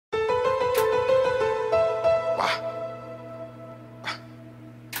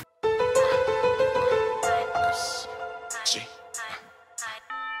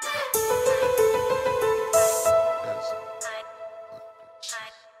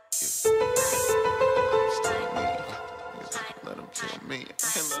It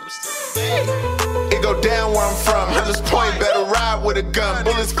go down where I'm from, Hunters Point, better ride with a gun.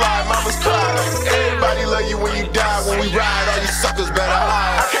 Bullets fly, mamas cry. Everybody love you when you die. When we ride, all you suckers better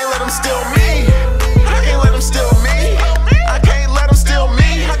hide. I can't let them steal me. I can't let them steal me. I can't let them steal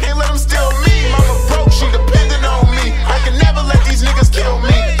me. I can't let them steal me. Mama broke, she depending on me. I can never let these niggas kill me.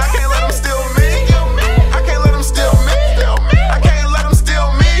 I can't let them steal me. I can't let them steal me. I can't let them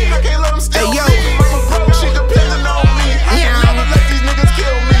steal me. I can't let them steal me. Mama broke, she depending on me. I can never let these niggas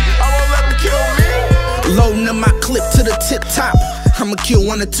kill me. I won't let them kill me. Loading up my clip to the tip top. I'ma kill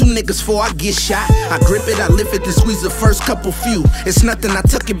 1 or 2 niggas before I get shot. I grip it, I lift it, then squeeze the first couple few. It's nothing, I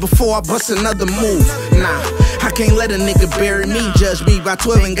tuck it before I bust another move. Nah, I can't let a nigga bury me. Judge me by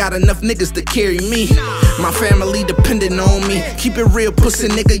 12, ain't got enough niggas to carry me. My family depending on me. Keep it real, pussy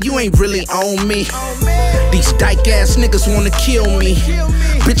nigga, you ain't really on me. These dyke ass niggas wanna kill me.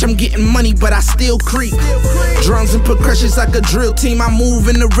 Bitch, I'm getting money, but I still creep. Drums and percussions like a drill team. I move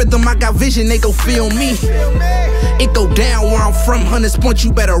in the rhythm, I got vision, they gon' feel me. It go down where I'm from, Hunters Point,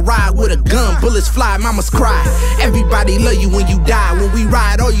 you better ride with a gun. Bullets fly, mamas cry. Everybody love you when you die. When we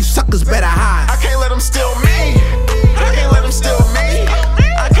ride, all you suckers better hide. I can't let them steal me. I can't let them steal me.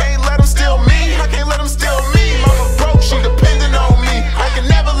 I can't let them steal me. I can't let them steal me. Mama broke, she depending on me. I can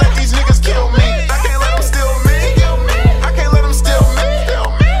never let these niggas kill me. I can't let them steal me. I can't let them steal me.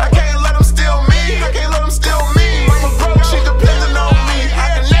 I can't let them steal me. I can't let them steal me. Mama broke, she depending on me. I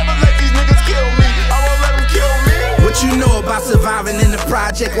can never let these niggas kill me. I won't let them kill me. What you know about surviving in the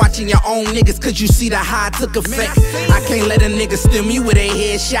project? Watching your own niggas, cause you see the high took effect. I can't let a nigga steal me with a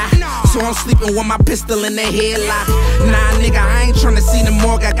headshot. So I'm sleeping with my pistol in the headlock. Nah, nigga, I ain't tryna see the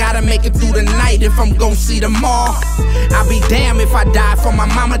morgue. I gotta make it through the night if I'm gon' see them all. I'll be damned if I die for my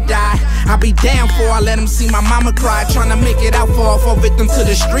mama die. I'll be damned for I let them see my mama cry. Tryna make it out for a victim to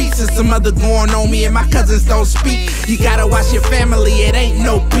the streets. And some other going on me and my cousins don't speak. You gotta watch your family, it ain't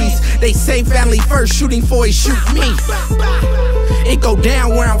no peace. They say family first, shooting for he shoot me. It go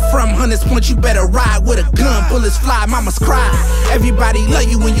down where I'm from, Hunters Point, you better ride with a gun. Bullets fly, mamas cry. Everybody love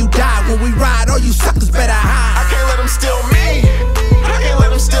you when you die. When we ride, all you suckers better hide. I can't let them steal me. I can't let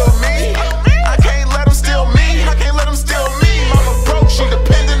them steal me.